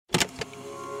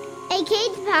A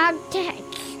kids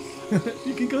podcast.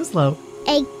 You can go slow.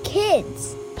 A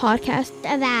kids podcast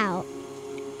about.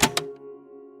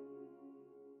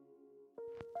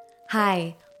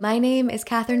 Hi, my name is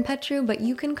Catherine Petru, but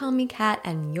you can call me Kat,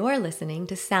 and you're listening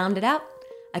to Sound It Out,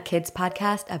 a kids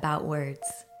podcast about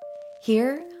words.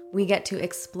 Here, we get to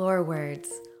explore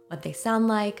words, what they sound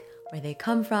like, where they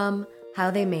come from, how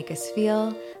they make us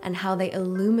feel, and how they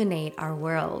illuminate our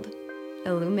world.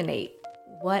 Illuminate.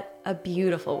 What a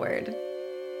beautiful word.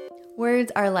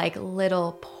 Words are like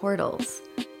little portals.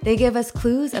 They give us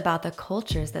clues about the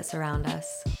cultures that surround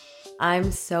us.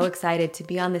 I'm so excited to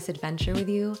be on this adventure with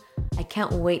you. I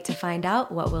can't wait to find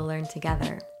out what we'll learn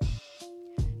together.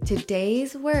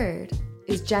 Today's word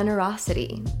is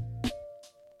generosity.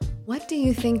 What do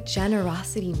you think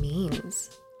generosity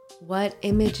means? What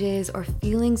images or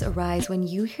feelings arise when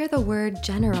you hear the word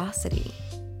generosity?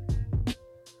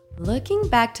 Looking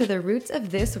back to the roots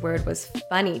of this word was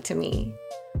funny to me.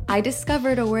 I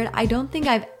discovered a word I don't think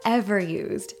I've ever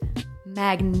used: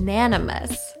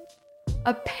 magnanimous.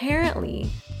 Apparently,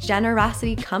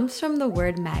 generosity comes from the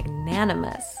word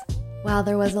magnanimous. While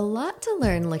there was a lot to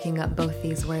learn looking up both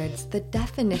these words, the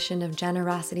definition of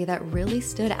generosity that really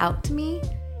stood out to me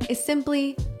is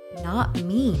simply not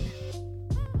mean.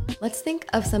 Let's think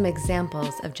of some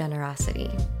examples of generosity.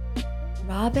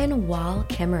 Robin Wall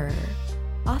Kimmerer,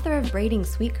 author of Braiding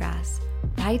Sweetgrass,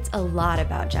 writes a lot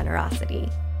about generosity.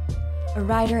 A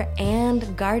writer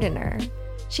and gardener,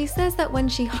 she says that when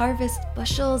she harvests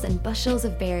bushels and bushels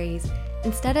of berries,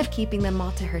 instead of keeping them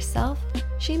all to herself,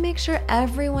 she makes sure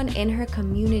everyone in her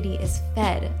community is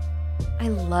fed. I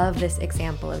love this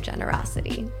example of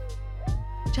generosity.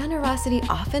 Generosity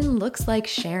often looks like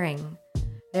sharing.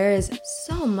 There is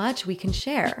so much we can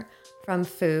share, from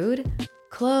food,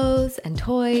 clothes, and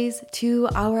toys, to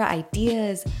our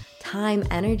ideas, time,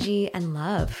 energy, and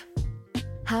love.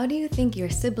 How do you think your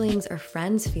siblings or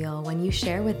friends feel when you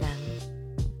share with them?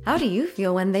 How do you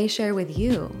feel when they share with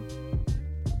you?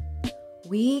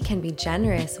 We can be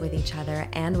generous with each other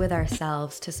and with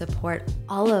ourselves to support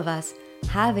all of us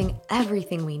having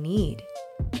everything we need.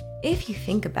 If you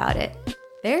think about it,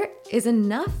 there is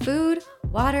enough food,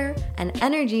 water, and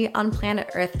energy on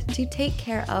planet Earth to take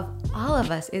care of all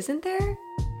of us, isn't there?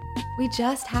 We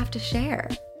just have to share.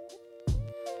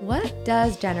 What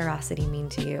does generosity mean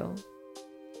to you?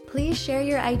 Please share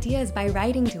your ideas by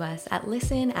writing to us at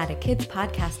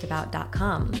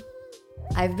listen@akidspodcastabout.com.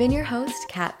 I've been your host,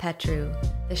 Kat Petru.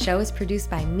 The show is produced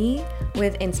by me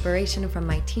with inspiration from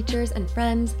my teachers and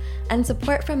friends and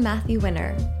support from Matthew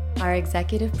Winner. Our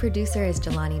executive producer is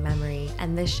Jelani Memory,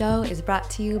 and this show is brought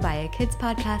to you by A Kids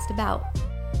Podcast About.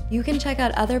 You can check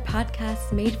out other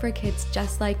podcasts made for kids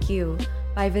just like you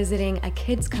by visiting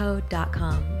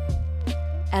akidsco.com.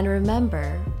 And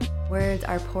remember, words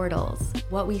are portals.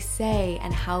 What we say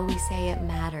and how we say it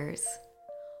matters.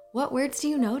 What words do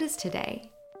you notice today?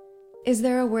 Is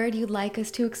there a word you'd like us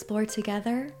to explore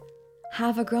together?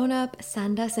 Have a grown-up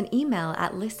send us an email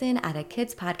at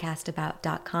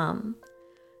listen@akidspodcastabout.com.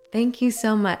 Thank you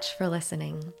so much for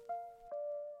listening.